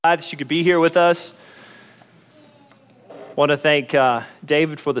Glad that you could be here with us. I want to thank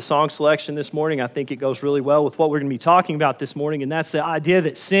David for the song selection this morning. I think it goes really well with what we're going to be talking about this morning, and that's the idea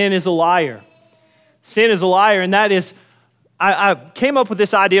that sin is a liar. Sin is a liar, and that is, I came up with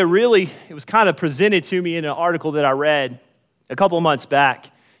this idea really, it was kind of presented to me in an article that I read a couple of months back.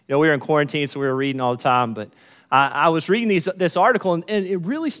 You know, we were in quarantine, so we were reading all the time, but I was reading this article, and it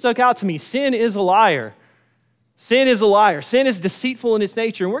really stuck out to me. Sin is a liar. Sin is a liar. Sin is deceitful in its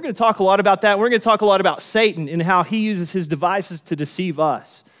nature, and we're going to talk a lot about that. We're going to talk a lot about Satan and how he uses his devices to deceive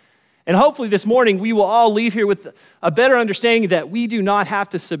us. And hopefully this morning we will all leave here with a better understanding that we do not have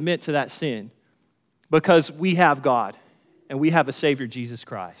to submit to that sin because we have God and we have a Savior, Jesus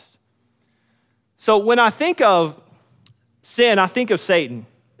Christ. So when I think of sin, I think of Satan,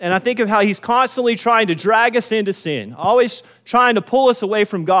 and I think of how he's constantly trying to drag us into sin, always trying to pull us away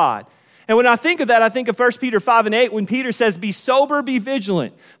from God. And when I think of that, I think of 1 Peter 5:8, when Peter says, "Be sober, be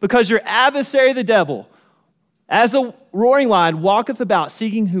vigilant, because your adversary, the devil, as a roaring lion, walketh about,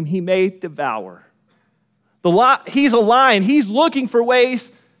 seeking whom he may devour." He's a lion. He's looking for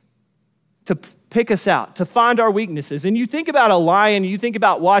ways to pick us out, to find our weaknesses. And you think about a lion, you think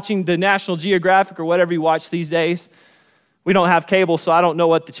about watching the National Geographic or whatever you watch these days. We don't have cable, so I don't know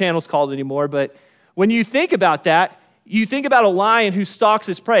what the channel's called anymore. But when you think about that, you think about a lion who stalks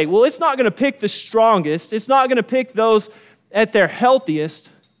its prey. Well, it's not going to pick the strongest. It's not going to pick those at their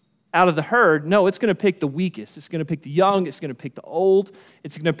healthiest out of the herd. No, it's going to pick the weakest. It's going to pick the young. It's going to pick the old.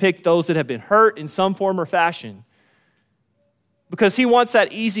 It's going to pick those that have been hurt in some form or fashion because he wants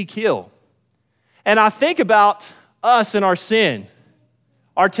that easy kill. And I think about us and our sin,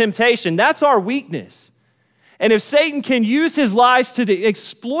 our temptation. That's our weakness. And if Satan can use his lies to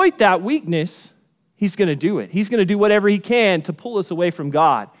exploit that weakness, he's going to do it. He's going to do whatever he can to pull us away from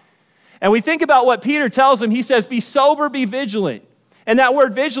God. And we think about what Peter tells him. He says, "Be sober, be vigilant." And that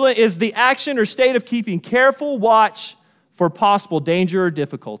word vigilant is the action or state of keeping careful watch for possible danger or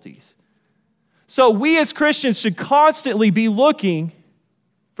difficulties. So we as Christians should constantly be looking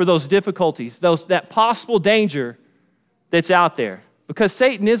for those difficulties, that possible danger that's out there, because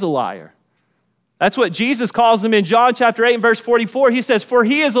Satan is a liar. That's what Jesus calls him in John chapter 8 and verse 44. He says, "For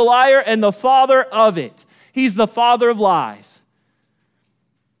he is a liar and the father of it." He's the father of lies.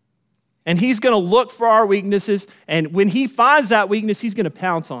 And he's going to look for our weaknesses, and when he finds that weakness, he's going to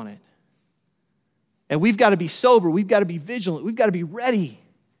pounce on it. And we've got to be sober. We've got to be vigilant. We've got to be ready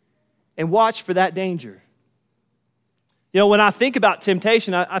and watch for that danger. You know, when I think about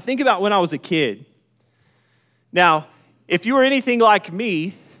temptation, I think about when I was a kid. Now, if you were anything like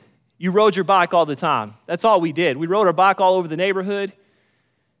me, you rode your bike all the time. That's all we did. We rode our bike all over the neighborhood.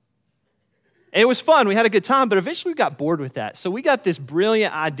 And it was fun. We had a good time, but eventually we got bored with that. So we got this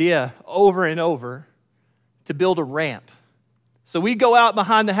brilliant idea over and over to build a ramp. So we'd go out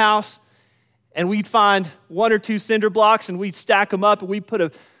behind the house and we'd find one or two cinder blocks and we'd stack them up and we'd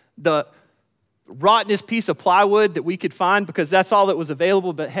put the rottenest piece of plywood that we could find because that's all that was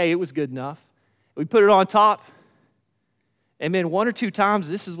available, but hey, it was good enough. We'd put it on top. And then one or two times,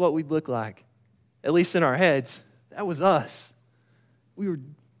 this is what we'd look like, at least in our heads. That was us. We were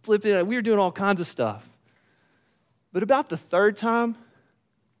flipping it. We were doing all kinds of stuff. But about the third time,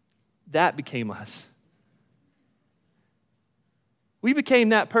 that became us. We became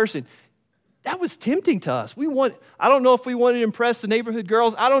that person. That was tempting to us. I don't know if we wanted to impress the neighborhood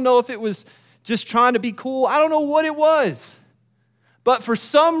girls. I don't know if it was just trying to be cool. I don't know what it was. But for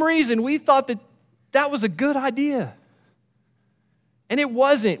some reason, we thought that was a good idea. And it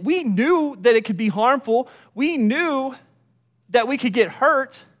wasn't. We knew that it could be harmful. We knew that we could get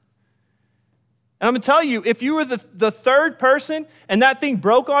hurt. And I'm going to tell you, if you were the third person and that thing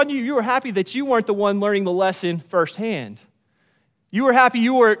broke on you, you were happy that you weren't the one learning the lesson firsthand. You were happy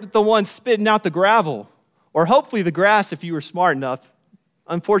you were the one spitting out the gravel, or hopefully the grass if you were smart enough.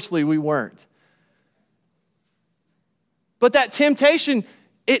 Unfortunately, we weren't. But that temptation,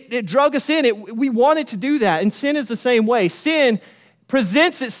 it drug us in. We wanted to do that, and sin is the same way. Sin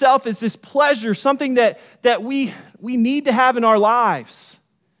presents itself as this pleasure, something that we need to have in our lives.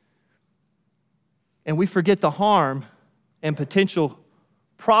 And we forget the harm and potential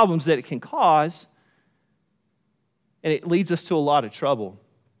problems that it can cause, and it leads us to a lot of trouble.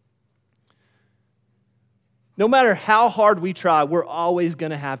 No matter how hard we try, we're always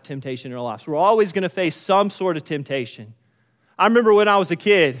going to have temptation in our lives. We're always going to face some sort of temptation. I remember when I was a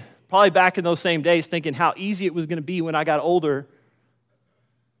kid, probably back in those same days, thinking how easy it was going to be when I got older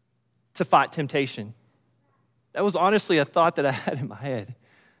to fight temptation. That was honestly a thought that I had in my head.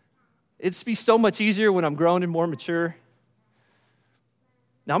 It'd be so much easier when I'm grown and more mature.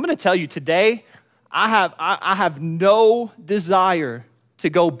 Now, I'm going to tell you today, I have no desire to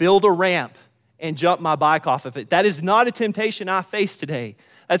go build a ramp and jump my bike off of it. That is not a temptation I face today.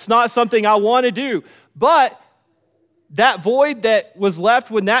 That's not something I want to do. But that void that was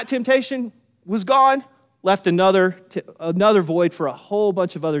left when that temptation was gone left another void for a whole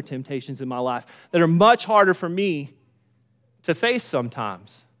bunch of other temptations in my life that are much harder for me to face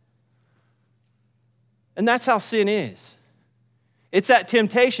sometimes. And that's how sin is. It's that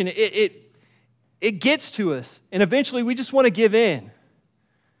temptation. It gets to us, and eventually we just want to give in.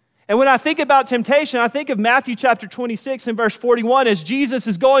 And when I think about temptation, I think of Matthew chapter 26 and verse 41 as Jesus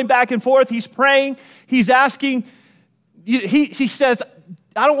is going back and forth. He's praying. He's asking. He says,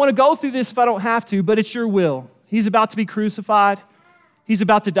 I don't want to go through this if I don't have to, but it's your will. He's about to be crucified. He's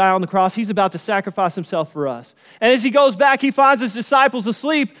about to die on the cross. He's about to sacrifice himself for us. And as he goes back, he finds his disciples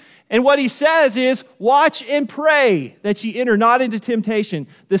asleep. And what he says is, watch and pray that ye enter not into temptation.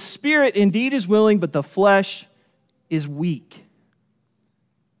 The spirit indeed is willing, but the flesh is weak.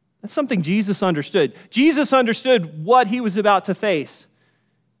 That's something Jesus understood. Jesus understood what he was about to face.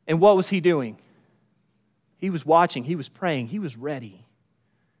 And what was he doing? He was watching, he was praying, he was ready.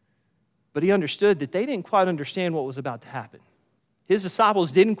 But he understood that they didn't quite understand what was about to happen. His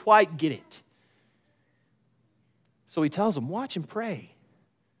disciples didn't quite get it. So he tells them, watch and pray.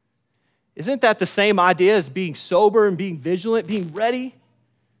 Isn't that the same idea as being sober and being vigilant, being ready?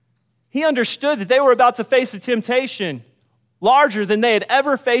 He understood that they were about to face a temptation larger than they had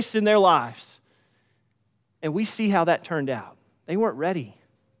ever faced in their lives. And we see how that turned out. They weren't ready.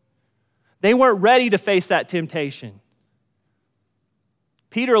 They weren't ready to face that temptation.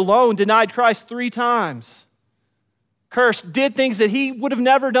 Peter alone denied Christ 3 times. Cursed, did things that he would have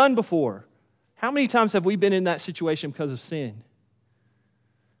never done before. How many times have we been in that situation because of sin?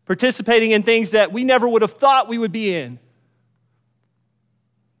 Participating in things that we never would have thought we would be in.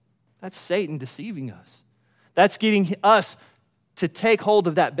 That's Satan deceiving us. That's getting us to take hold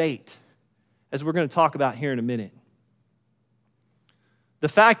of that bait, as we're going to talk about here in a minute. The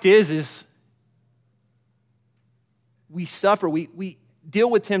fact is we suffer, we deal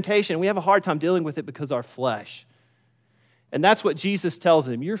with temptation, we have a hard time dealing with it because our flesh. And that's what Jesus tells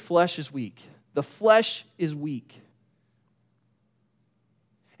them. Your flesh is weak. The flesh is weak.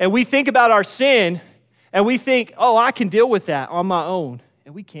 And we think about our sin, and we think, oh, I can deal with that on my own.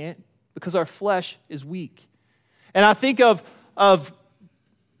 And we can't, because our flesh is weak. And I think of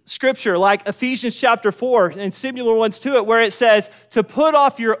scripture like Ephesians chapter 4 and similar ones to it, where it says to put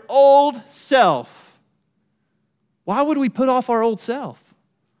off your old self. Why would we put off our old self?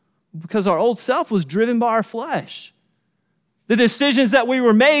 Because our old self was driven by our flesh. The decisions that we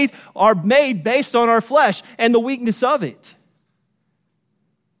were made are made based on our flesh and the weakness of it.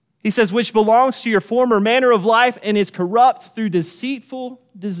 He says, which belongs to your former manner of life and is corrupt through deceitful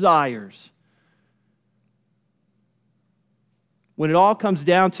desires. When it all comes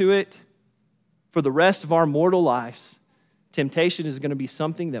down to it, for the rest of our mortal lives, temptation is going to be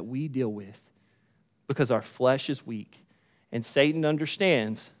something that we deal with because our flesh is weak, and Satan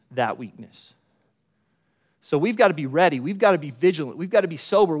understands that weakness. So we've got to be ready. We've got to be vigilant. We've got to be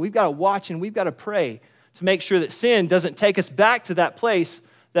sober. We've got to watch, and we've got to pray to make sure that sin doesn't take us back to that place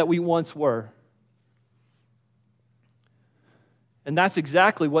that we once were. And that's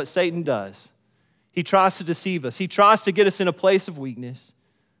exactly what Satan does. He tries to deceive us. He tries to get us in a place of weakness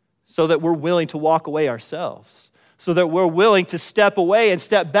so that we're willing to walk away ourselves, so that we're willing to step away and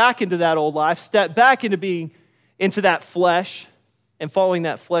step back into that old life, step back into being into that flesh and following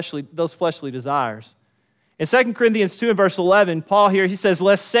those fleshly desires. In 2 Corinthians 2 and verse 11, Paul here, he says,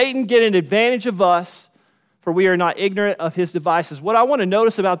 lest Satan get an advantage of us, for we are not ignorant of his devices. What I want to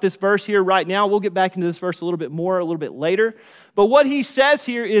notice about this verse here right now, we'll get back into this verse a little bit later, but what he says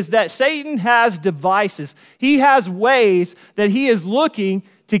here is that Satan has devices. He has ways that he is looking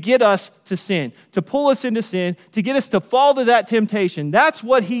to get us to sin, to pull us into sin, to get us to fall to that temptation. That's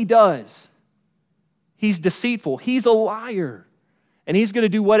what he does. He's deceitful. He's a liar. And he's going to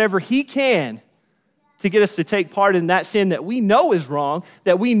do whatever he can to get us to take part in that sin that we know is wrong,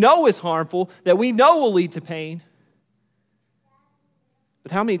 that we know is harmful, that we know will lead to pain.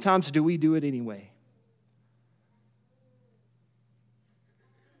 But how many times do we do it anyway?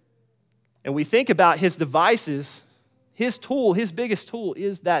 And we think about his devices, his tool, his biggest tool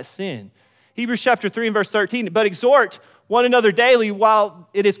is that sin. Hebrews chapter 3 and verse 13, but exhort one another daily while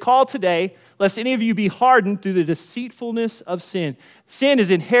it is called today, lest any of you be hardened through the deceitfulness of sin. Sin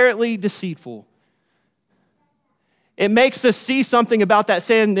is inherently deceitful. It makes us see something about that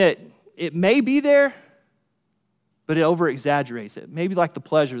sin that it may be there, but it over-exaggerates it. Maybe like the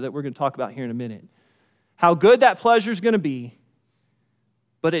pleasure that we're going to talk about here in a minute. How good that pleasure is going to be,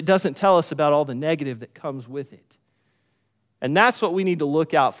 but it doesn't tell us about all the negative that comes with it. And that's what we need to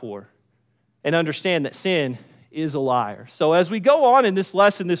look out for and understand that sin is a liar. So as we go on in this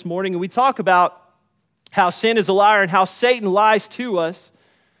lesson this morning and we talk about how sin is a liar and how Satan lies to us,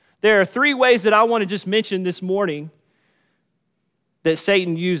 there are 3 ways that I want to just mention this morning that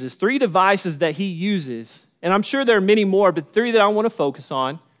Satan uses, 3 devices that he uses. And I'm sure there are many more, but 3 that I want to focus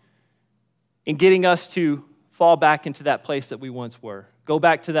on in getting us to fall back into that place that we once were. Go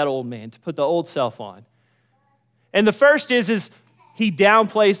back to that old man, to put the old self on. And the first is he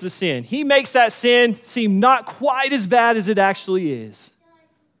downplays the sin. He makes that sin seem not quite as bad as it actually is.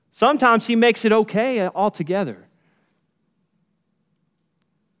 Sometimes he makes it okay altogether.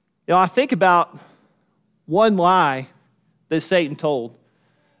 You know, I think about one lie that Satan told,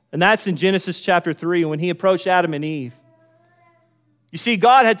 and that's in Genesis chapter 3 when he approached Adam and Eve. You see,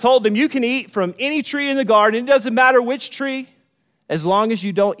 God had told them, you can eat from any tree in the garden. It doesn't matter which tree, as long as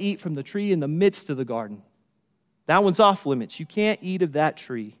you don't eat from the tree in the midst of the garden. That one's off limits. You can't eat of that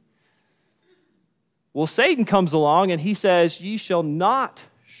tree. Well, Satan comes along and he says, ye shall not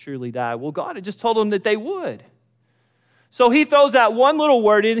surely die. Well, God had just told them that they would. So he throws that one little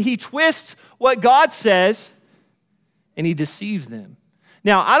word in, he twists what God says, and he deceives them.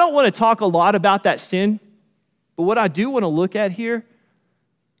 Now, I don't want to talk a lot about that sin, but what I do want to look at here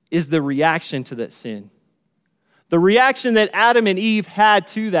is the reaction to that sin. The reaction that Adam and Eve had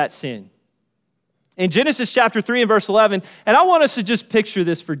to that sin. In Genesis chapter 3 and verse 11, and I want us to just picture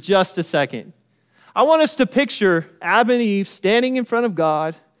this for just a second. I want us to picture Adam and Eve standing in front of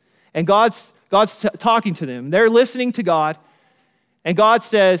God, and God's talking to them. They're listening to God, and God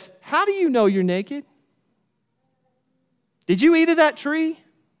says, how do you know you're naked? Did you eat of that tree?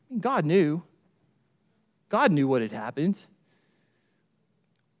 God knew. God knew what had happened.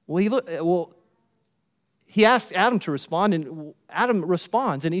 Well, he asks Adam to respond, and Adam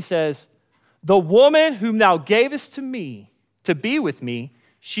responds, and he says, the woman whom thou gavest to me to be with me,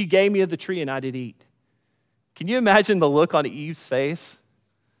 she gave me of the tree, and I did eat. Can you imagine the look on Eve's face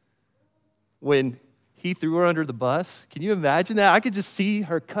when he threw her under the bus? Can you imagine that? I could just see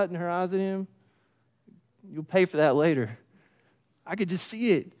her cutting her eyes at him. You'll pay for that later. I could just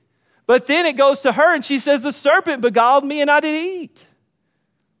see it. But then it goes to her and she says, the serpent beguiled me and I did eat.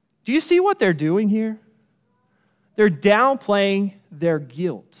 Do you see what they're doing here? They're downplaying their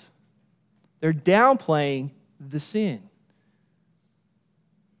guilt. They're downplaying the sin.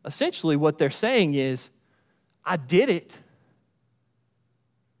 Essentially what they're saying is, I did it.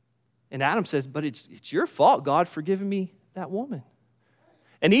 And Adam says, but it's your fault, God, for giving me that woman.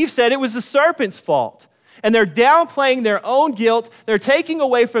 And Eve said it was the serpent's fault. And they're downplaying their own guilt. They're taking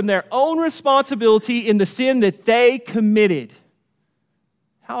away from their own responsibility in the sin that they committed.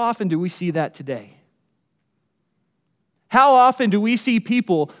 How often do we see that today? How often do we see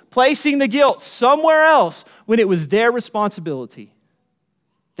people placing the guilt somewhere else when it was their responsibility?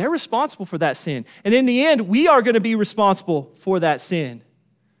 They're responsible for that sin. And in the end, we are going to be responsible for that sin.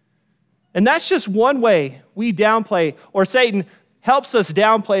 And that's just one way we downplay, or Satan helps us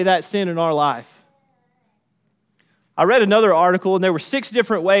downplay that sin in our life. I read another article, and there were 6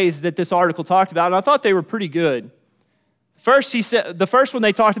 different ways that this article talked about, and I thought they were pretty good. First, he said, the first one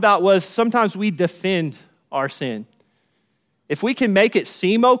they talked about was sometimes we defend our sin. If we can make it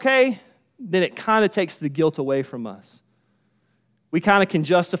seem okay, then it kind of takes the guilt away from us. We kind of can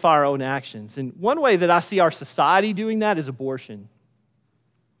justify our own actions. And one way that I see our society doing that is abortion.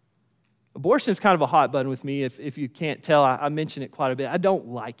 Abortion is kind of a hot button with me. If you can't tell, I mention it quite a bit. I don't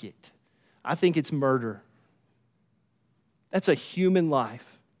like it. I think it's murder. That's a human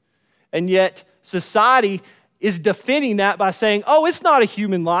life. And yet, society is defending that by saying, oh, it's not a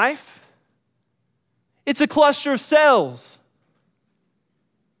human life. It's a cluster of cells.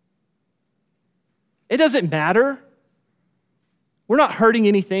 It doesn't matter. We're not hurting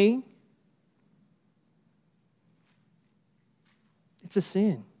anything. It's a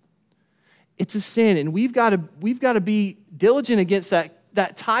sin. It's a sin, and we've got to be diligent against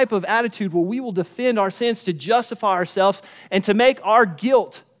that type of attitude where we will defend our sins to justify ourselves and to make our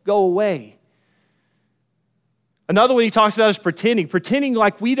guilt go away. Another one he talks about is pretending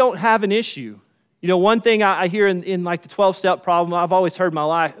like we don't have an issue. You know, one thing I hear in like the 12-step problem, I've always heard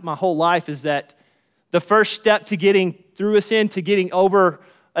my whole life is that the first step to getting through a sin, to getting over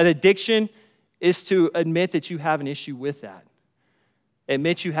an addiction, is to admit that you have an issue with that.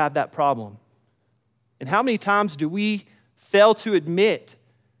 Admit you have that problem. And how many times do we fail to admit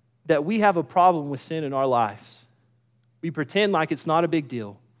that we have a problem with sin in our lives? We pretend like it's not a big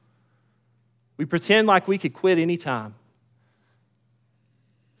deal. We pretend like we could quit anytime.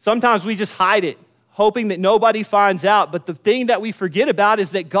 Sometimes we just hide it, hoping that nobody finds out. But the thing that we forget about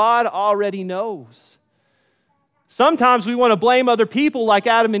is that God already knows. Sometimes we want to blame other people like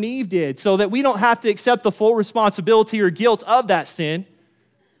Adam and Eve did so that we don't have to accept the full responsibility or guilt of that sin.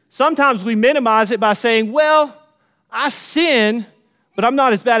 Sometimes we minimize it by saying, well, I sin, but I'm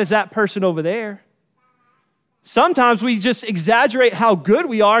not as bad as that person over there. Sometimes we just exaggerate how good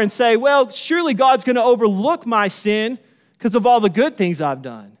we are and say, well, surely God's going to overlook my sin because of all the good things I've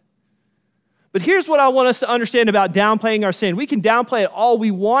done. But here's what I want us to understand about downplaying our sin. We can downplay it all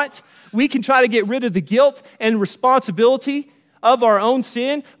we want. We can try to get rid of the guilt and responsibility of our own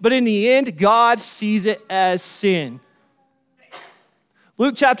sin, but in the end, God sees it as sin.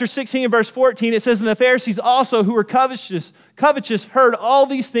 Luke chapter 16 and verse 14, it says, and the Pharisees also who were covetous heard all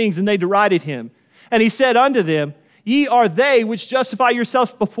these things, and they derided him. And he said unto them, ye are they which justify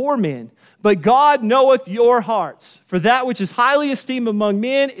yourselves before men, but God knoweth your hearts. For that which is highly esteemed among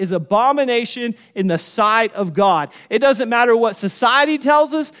men is abomination in the sight of God. It doesn't matter what society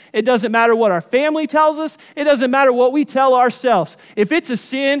tells us. It doesn't matter what our family tells us. It doesn't matter what we tell ourselves. If it's a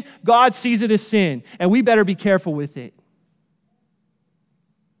sin, God sees it as sin, and we better be careful with it.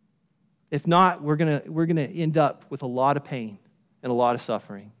 If not, we're gonna end up with a lot of pain and a lot of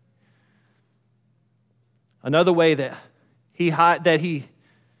suffering. Another way that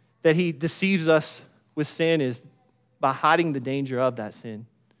he deceives us with sin is by hiding the danger of that sin,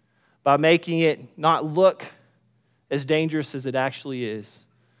 by making it not look as dangerous as it actually is.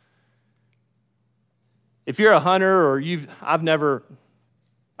 If you're a hunter or I've never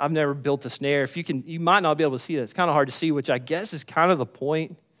built a snare. You might not be able to see that. It's kind of hard to see, which I guess is kind of the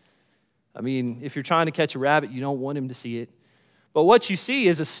point. I mean, if you're trying to catch a rabbit, you don't want him to see it. But what you see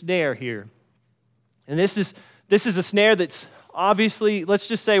is a snare here. And this is a snare that's obviously, let's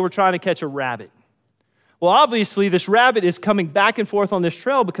just say we're trying to catch a rabbit. Well, obviously, this rabbit is coming back and forth on this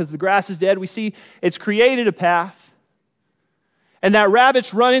trail because the grass is dead. We see it's created a path. And that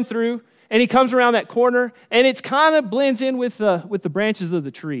rabbit's running through, and he comes around that corner, and it kind of blends in with the branches of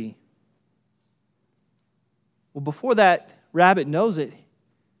the tree. Well, before that rabbit knows it,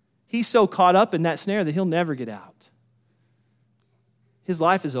 he's so caught up in that snare that he'll never get out. His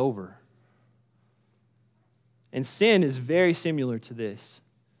life is over. And sin is very similar to this.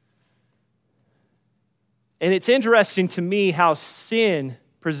 And it's interesting to me how sin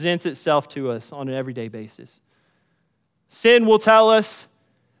presents itself to us on an everyday basis. Sin will tell us,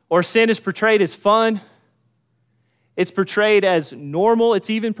 or sin is portrayed as fun. It's portrayed as normal. It's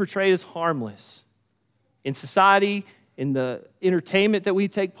even portrayed as harmless. In society, in the entertainment that we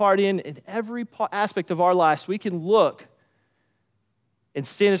take part in every aspect of our lives, we can look, and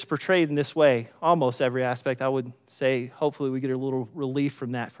sin is portrayed in this way, almost every aspect. I would say, hopefully we get a little relief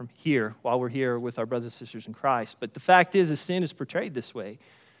from that from here, while we're here with our brothers and sisters in Christ. But the fact is sin is portrayed this way.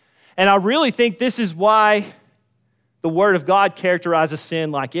 And I really think this is why the Word of God characterizes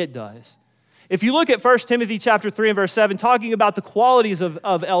sin like it does. If you look at 1 Timothy chapter 3 and verse 7, talking about the qualities of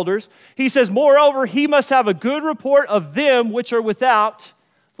elders, he says, moreover, he must have a good report of them which are without,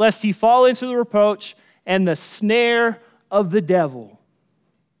 lest he fall into the reproach and the snare of the devil.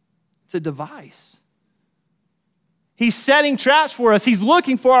 It's a device. He's setting traps for us. He's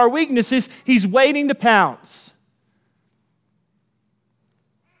looking for our weaknesses. He's waiting to pounce.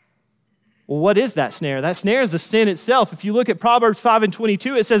 Well, what is that snare? That snare is the sin itself. If you look at Proverbs 5 and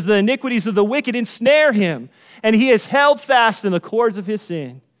 22, it says, the iniquities of the wicked ensnare him, and he is held fast in the cords of his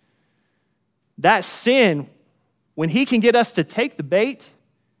sin. That sin, when he can get us to take the bait,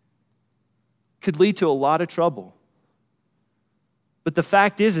 could lead to a lot of trouble. But the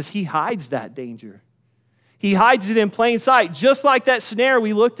fact is he hides that danger. He hides it in plain sight, just like that snare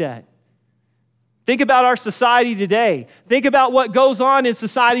we looked at. Think about our society today. Think about what goes on in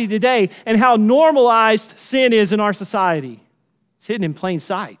society today and how normalized sin is in our society. It's hidden in plain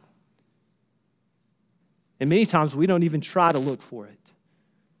sight. And many times we don't even try to look for it.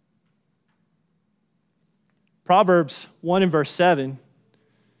 Proverbs 1 and verse 7,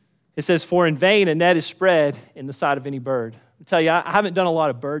 it says, for in vain a net is spread in the sight of any bird. I tell you, I haven't done a lot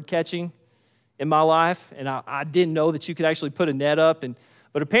of bird catching in my life, and I didn't know that you could actually put a net up,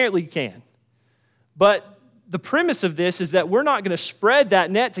 but apparently you can. But the premise of this is that we're not going to spread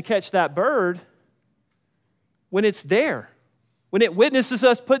that net to catch that bird when it's there, when it witnesses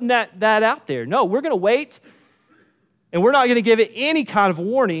us putting that out there. No, we're going to wait, and we're not going to give it any kind of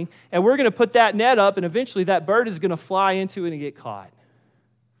warning, and we're going to put that net up, and eventually that bird is going to fly into it and get caught.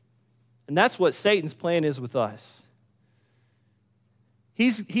 And that's what Satan's plan is with us.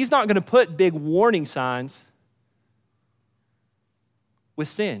 He's not going to put big warning signs with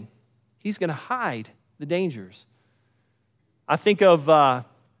sin. He's going to hide the dangers. I think of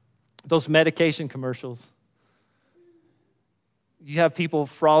those medication commercials. You have people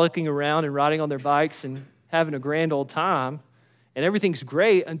frolicking around and riding on their bikes and having a grand old time, and everything's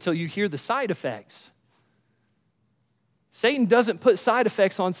great until you hear the side effects. Satan doesn't put side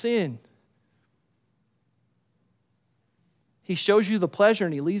effects on sin. He shows you the pleasure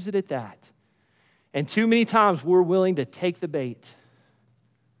and he leaves it at that. And too many times we're willing to take the bait.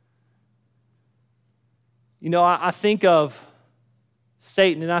 You know, I think of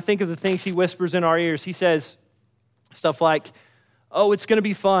Satan and I think of the things he whispers in our ears. He says stuff like, oh, it's going to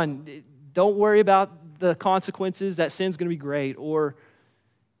be fun. Don't worry about the consequences. That sin's going to be great. Or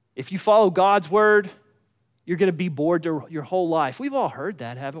if you follow God's word, you're going to be bored your whole life. We've all heard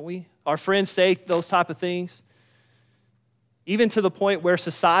that, haven't we? Our friends say those type of things. Even to the point where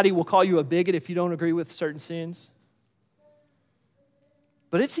society will call you a bigot if you don't agree with certain sins.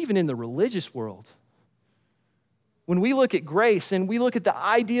 But it's even in the religious world. When we look at grace and we look at the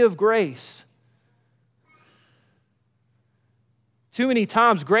idea of grace, too many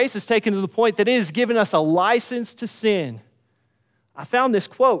times grace is taken to the point that it has given us a license to sin. I found this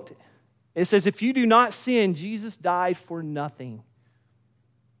quote. It says, if you do not sin, Jesus died for nothing.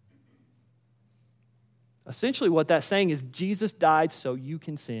 Essentially what that's saying is Jesus died so you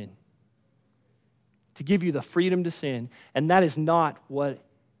can sin. To give you the freedom to sin. And that is not what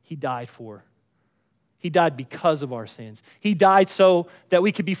he died for. He died because of our sins. He died so that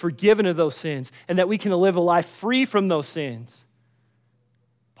we could be forgiven of those sins and that we can live a life free from those sins.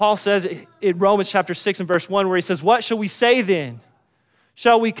 Paul says in Romans chapter 6 and verse 1 where he says, what shall we say then?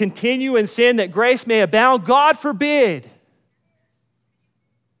 Shall we continue in sin that grace may abound? God forbid.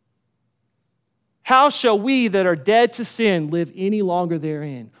 How shall we that are dead to sin live any longer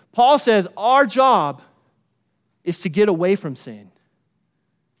therein? Paul says our job is to get away from sin.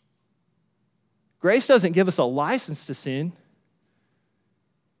 Grace doesn't give us a license to sin.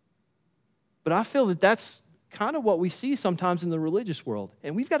 But I feel that that's kind of what we see sometimes in the religious world.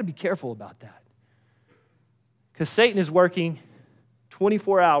 And we've got to be careful about that. Because Satan is working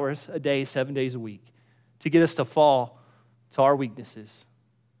 24 hours a day, 7 days a week to get us to fall to our weaknesses.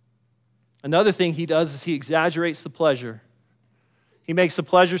 Another thing he does is he exaggerates the pleasure. He makes the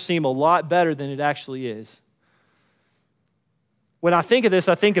pleasure seem a lot better than it actually is. When I think of this,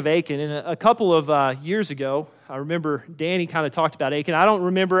 I think of Achan. And a couple of years ago, I remember Danny kind of talked about Achan. I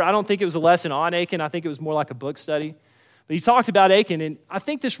don't think it was a lesson on Achan. I think it was more like a book study. But he talked about Achan, and I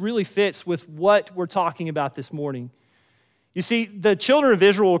think this really fits with what we're talking about this morning. You see, the children of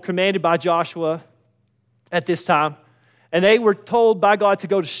Israel were commanded by Joshua at this time, and they were told by God to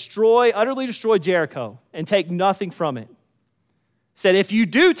go utterly destroy Jericho and take nothing from it. Said, if you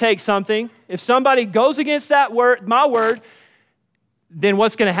do take something, if somebody goes against that word, my word, then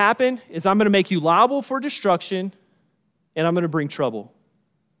what's going to happen is I'm going to make you liable for destruction, and I'm going to bring trouble.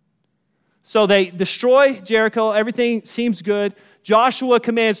 So they destroy Jericho. Everything seems good. Joshua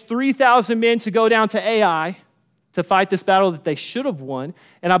commands 3,000 men to go down to Ai to fight this battle that they should have won.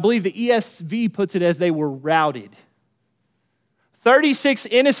 And I believe the ESV puts it as they were routed. 36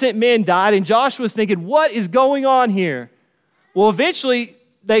 innocent men died, and Joshua's thinking, what is going on here? Well, eventually,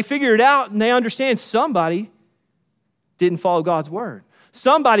 they figure it out, and they understand somebody didn't follow God's word.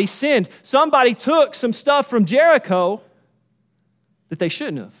 Somebody sinned. Somebody took some stuff from Jericho that they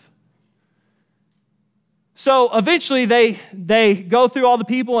shouldn't have. So eventually they go through all the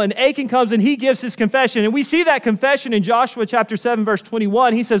people, and Achan comes and he gives his confession. And we see that confession in Joshua chapter 7, verse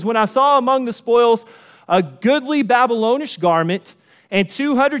 21. He says, when I saw among the spoils a goodly Babylonish garment and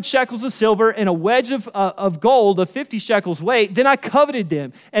 200 shekels of silver and a wedge of gold of 50 shekels weight, then I coveted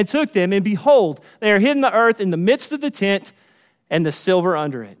them and took them, and behold, they are hid in the earth in the midst of the tent and the silver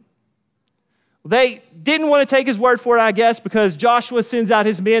under it. They didn't want to take his word for it, I guess, because Joshua sends out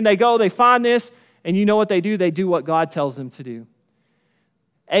his men. They go, they find this, and you know what they do? They do what God tells them to do.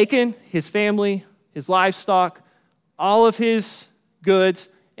 Achan, his family, his livestock, all of his goods,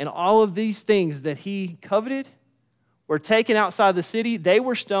 and all of these things that he coveted were taken outside the city. They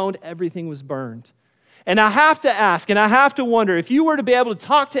were stoned. Everything was burned. And I have to ask, and I have to wonder, if you were to be able to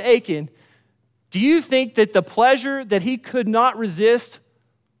talk to Achan, do you think that the pleasure that he could not resist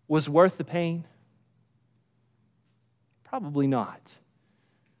was worth the pain? Probably not.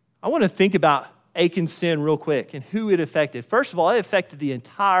 I want to think about Achan's sin real quick and who it affected. First of all, it affected the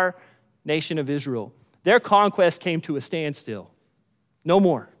entire nation of Israel. Their conquest came to a standstill. No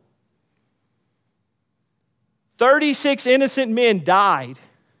more. 36 innocent men died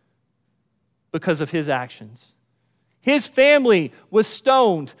because of his actions. His family was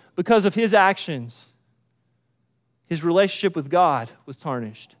stoned because of his actions. His relationship with God was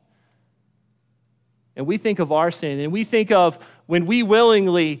tarnished. And we think of our sin, and we think of when we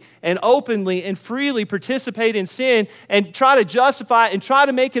willingly and openly and freely participate in sin and try to justify it and try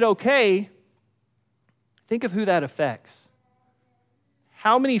to make it okay, think of who that affects.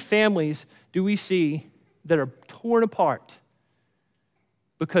 How many families do we see that are torn apart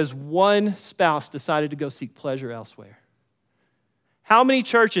because one spouse decided to go seek pleasure elsewhere? How many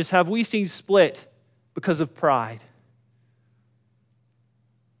churches have we seen split because of pride?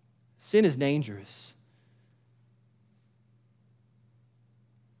 Sin is dangerous.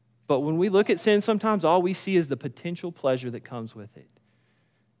 But when we look at sin, sometimes all we see is the potential pleasure that comes with it.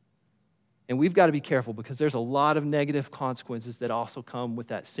 And we've got to be careful because there's a lot of negative consequences that also come with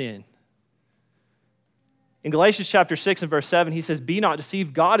that sin. In Galatians chapter 6 and verse 7, he says, "Be not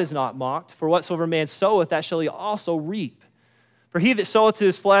deceived, God is not mocked. For whatsoever man soweth, that shall he also reap. For he that soweth to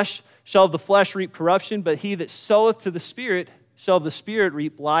his flesh shall of the flesh reap corruption, but he that soweth to the Spirit shall of the Spirit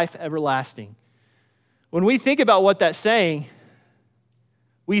reap life everlasting." When we think about what that's saying,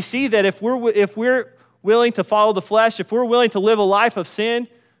 we see that if we're willing to follow the flesh, if we're willing to live a life of sin,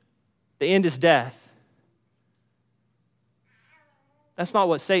 the end is death. That's not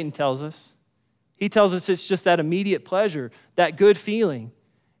what Satan tells us. He tells us it's just that immediate pleasure, that good feeling.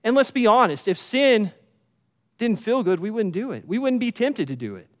 And let's be honest, if sin didn't feel good, we wouldn't do it. We wouldn't be tempted to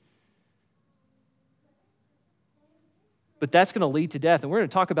do it. But that's going to lead to death. And we're going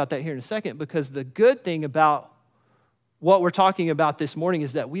to talk about that here in a second, because the good thing about what we're talking about this morning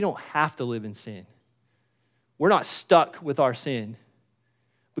is that we don't have to live in sin. We're not stuck with our sin,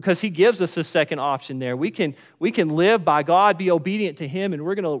 because he gives us a second option there. We can live by God, be obedient to him, and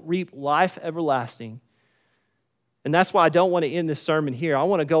we're going to reap life everlasting. And that's why I don't want to end this sermon here. I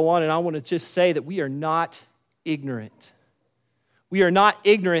want to go on and I want to just say that we are not ignorant. We are not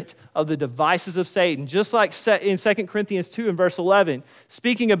ignorant of the devices of Satan. Just like in 2 Corinthians 2 and verse 11,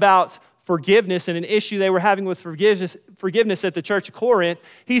 speaking about forgiveness and an issue they were having with forgiveness at the church of Corinth,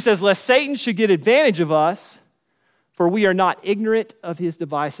 he says, "Lest Satan should get advantage of us, for we are not ignorant of his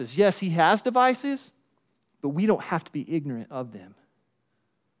devices." Yes, he has devices, but we don't have to be ignorant of them.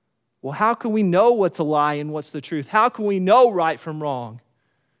 Well, how can we know what's a lie and what's the truth? How can we know right from wrong?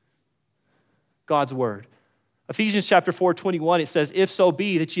 God's word. Ephesians chapter 4:21, it says, "If so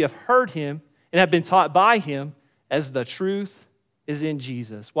be that ye have heard him and have been taught by him, as the truth is in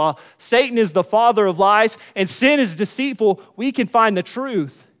Jesus." While Satan is the father of lies and sin is deceitful, we can find the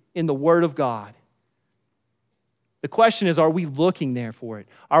truth in the word of God. The question is, are we looking there for it?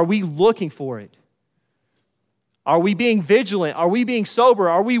 Are we looking for it? Are we being vigilant? Are we being sober?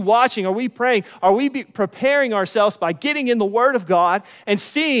 Are we watching? Are we praying? Are we preparing ourselves by getting in the Word of God and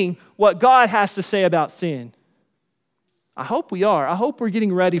seeing what God has to say about sin? I hope we are. I hope we're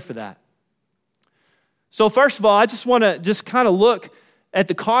getting ready for that. So first of all, I just want to kind of look at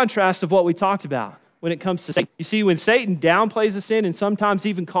the contrast of what we talked about when it comes to Satan. You see, when Satan downplays the sin and sometimes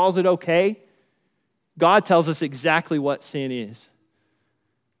even calls it okay, God tells us exactly what sin is.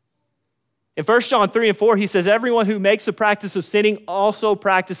 In 1 John 3 and 4, he says, "Everyone who makes a practice of sinning also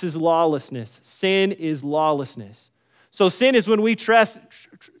practices lawlessness." Sin is lawlessness. So sin is when we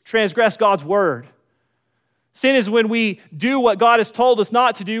transgress God's word. Sin is when we do what God has told us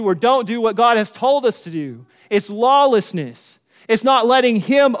not to do or don't do what God has told us to do. It's lawlessness. It's not letting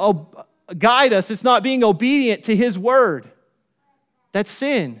him guide us. It's not being obedient to his word. That's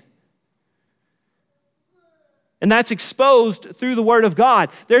sin. And that's exposed through the word of God.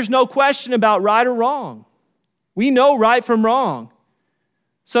 There's no question about right or wrong. We know right from wrong.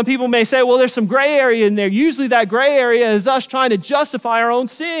 Some people may say, well, there's some gray area in there. Usually that gray area is us trying to justify our own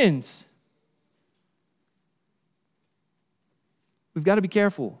sins. We've got to be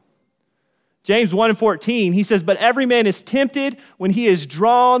careful. James 1 and 14, he says, "But every man is tempted when he is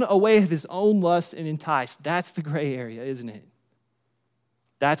drawn away of his own lust and enticed." That's the gray area, isn't it?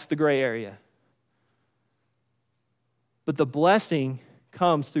 That's the gray area. But the blessing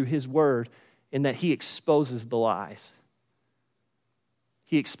comes through his word in that he exposes the lies.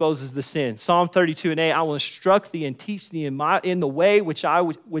 He exposes the sin. Psalm 32 and 8, "I will instruct thee and teach thee in the way which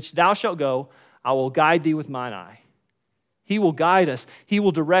thou shalt go. I will guide thee with mine eye." He will guide us. He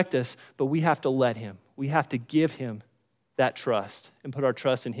will direct us, but we have to let him. We have to give him that trust and put our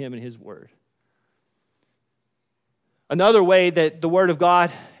trust in him and his word. Another way that the word of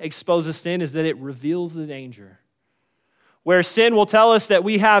God exposes sin is that it reveals the danger. Where sin will tell us that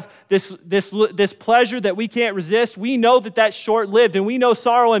we have this pleasure that we can't resist, we know that that's short-lived, and we know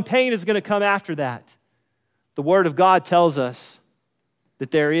sorrow and pain is going to come after that. The word of God tells us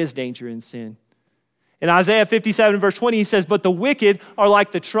that there is danger in sin. In Isaiah 57 verse 20, he says, "But the wicked are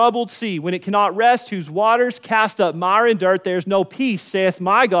like the troubled sea, when it cannot rest, whose waters cast up mire and dirt. There is no peace, saith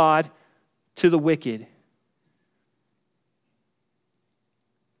my God, to the wicked."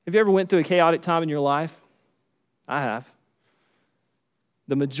 Have you ever went through a chaotic time in your life? I have.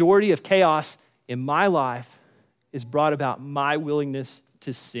 The majority of chaos in my life is brought about my willingness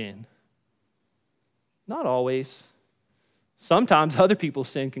to sin. Not always. Sometimes other people's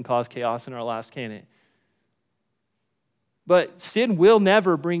sin can cause chaos in our lives, can't it? But sin will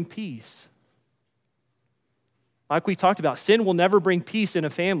never bring peace. Like we talked about, sin will never bring peace in a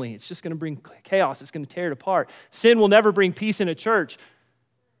family. It's just going to bring chaos. It's going to tear it apart. Sin will never bring peace in a church.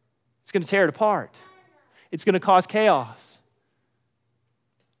 It's going to tear it apart. It's going to cause chaos.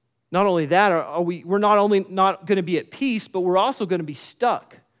 Not only that, we're not only not going to be at peace, but we're also going to be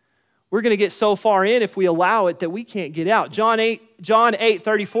stuck. We're going to get so far in if we allow it that we can't get out. John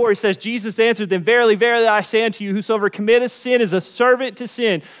 8:34, he says, Jesus answered them, verily, verily, I say unto you, whosoever committeth sin is a servant to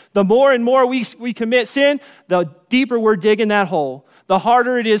sin. The more and more we commit sin, the deeper we're digging that hole, the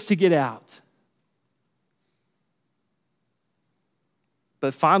harder it is to get out.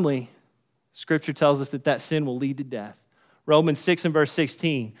 But finally, Scripture tells us that sin will lead to death. Romans 6 and verse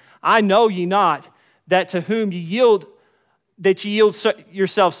 16, I know ye not that to whom ye yield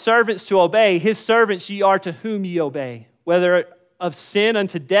yourselves servants to obey, his servants ye are to whom ye obey, whether of sin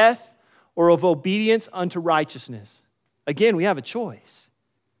unto death or of obedience unto righteousness. Again, we have a choice.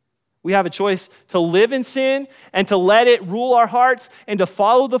 We have a choice to live in sin and to let it rule our hearts and to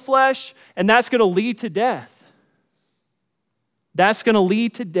follow the flesh, and that's going to lead to death. That's going to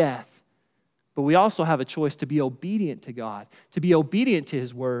lead to death. But we also have a choice to be obedient to God, to be obedient to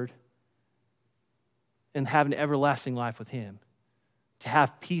his word, and have an everlasting life with him, to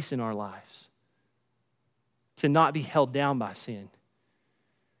have peace in our lives, to not be held down by sin.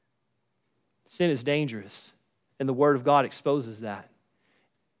 Sin is dangerous, and the word of God exposes that.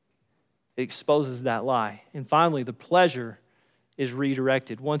 It exposes that lie. And finally, the pleasure is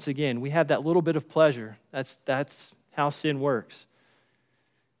redirected. Once again, we have that little bit of pleasure. That's how sin works.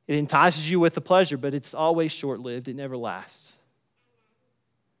 It entices you with the pleasure, but it's always short-lived. It never lasts.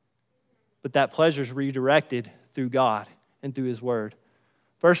 But that pleasure is redirected through God and through his word.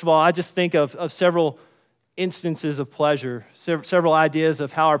 First of all, I just think of several instances of pleasure, several ideas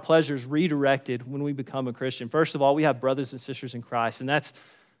of how our pleasure is redirected when we become a Christian. First of all, we have brothers and sisters in Christ, and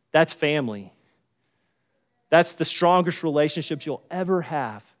that's family. That's the strongest relationships you'll ever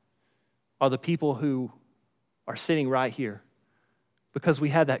have, are the people who are sitting right here, because we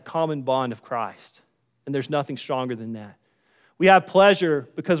have that common bond of Christ, and there's nothing stronger than that. We have pleasure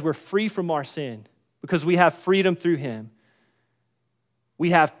because we're free from our sin, because we have freedom through him.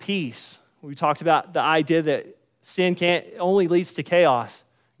 We have peace. We talked about the idea that sin only leads to chaos.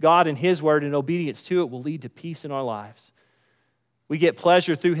 God and his word and obedience to it will lead to peace in our lives. We get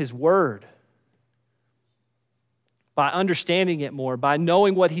pleasure through his word, by understanding it more, by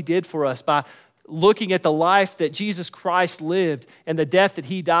knowing what he did for us, by looking at the life that Jesus Christ lived and the death that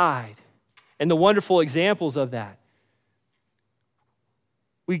he died and the wonderful examples of that.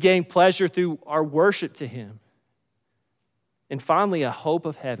 We gain pleasure through our worship to him. And finally, a hope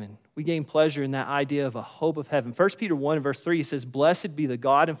of heaven. We gain pleasure in that idea of a hope of heaven. 1 Peter 1 and verse 3, he says, Blessed be the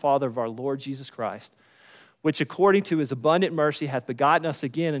God and Father of our Lord Jesus Christ, which according to his abundant mercy hath begotten us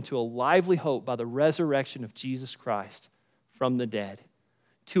again into a lively hope by the resurrection of Jesus Christ from the dead,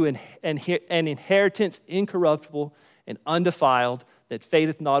 to an inheritance incorruptible and undefiled, that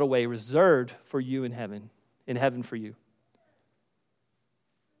fadeth not away, reserved for you in heaven for you.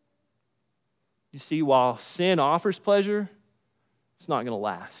 You see, while sin offers pleasure, it's not going to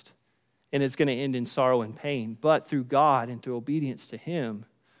last. And it's going to end in sorrow and pain. But through God and through obedience to him,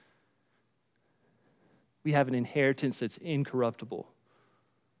 we have an inheritance that's incorruptible,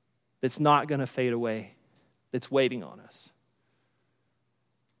 that's not going to fade away, that's waiting on us.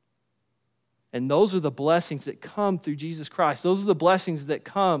 And those are the blessings that come through Jesus Christ. Those are the blessings that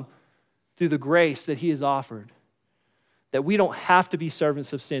come through the grace that he has offered. That we don't have to be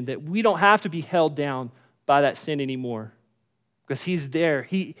servants of sin, that we don't have to be held down by that sin anymore, because he's there.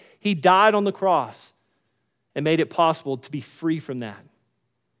 He died on the cross and made it possible to be free from that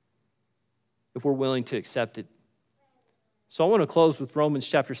if we're willing to accept it. So I want to close with Romans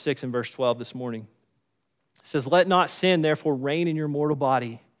chapter 6 and verse 12 this morning. It says, Let not sin therefore reign in your mortal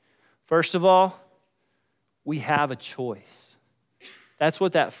body. First of all, we have a choice. That's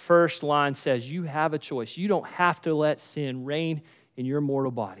what that first line says. You have a choice. You don't have to let sin reign in your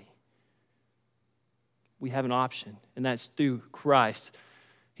mortal body. We have an option, and that's through Christ.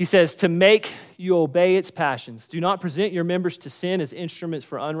 He says, to make you obey its passions. Do not present your members to sin as instruments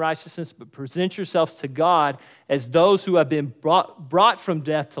for unrighteousness, but present yourselves to God as those who have been brought from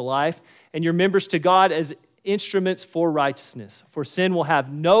death to life, and your members to God as instruments for righteousness. For sin will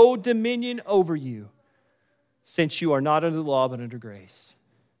have no dominion over you, since you are not under the law, but under grace.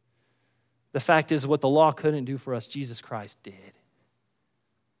 The fact is, what the law couldn't do for us, Jesus Christ did.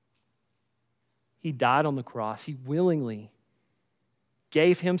 He died on the cross. He willingly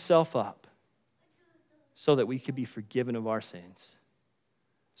gave himself up so that we could be forgiven of our sins,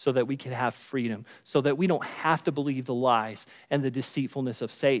 so that we could have freedom, so that we don't have to believe the lies and the deceitfulness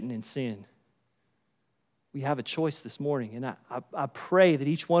of Satan and sin. We have a choice this morning, and I pray that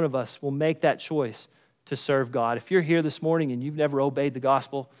each one of us will make that choice to serve God. If you're here this morning and you've never obeyed the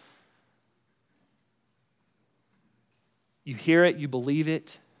gospel, you hear it, you believe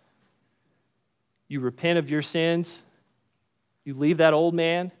it, you repent of your sins, you leave that old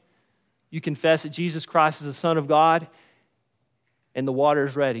man, you confess that Jesus Christ is the Son of God, and the water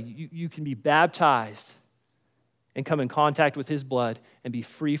is ready. You can be baptized and come in contact with his blood and be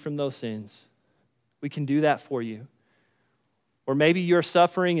free from those sins. We can do that for you. Or maybe you're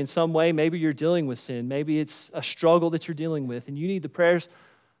suffering in some way. Maybe you're dealing with sin. Maybe it's a struggle that you're dealing with, and you need the prayers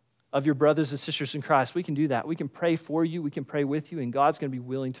of your brothers and sisters in Christ. We can do that. We can pray for you. We can pray with you, and God's going to be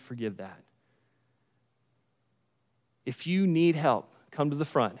willing to forgive that. If you need help, come to the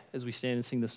front as we stand and sing this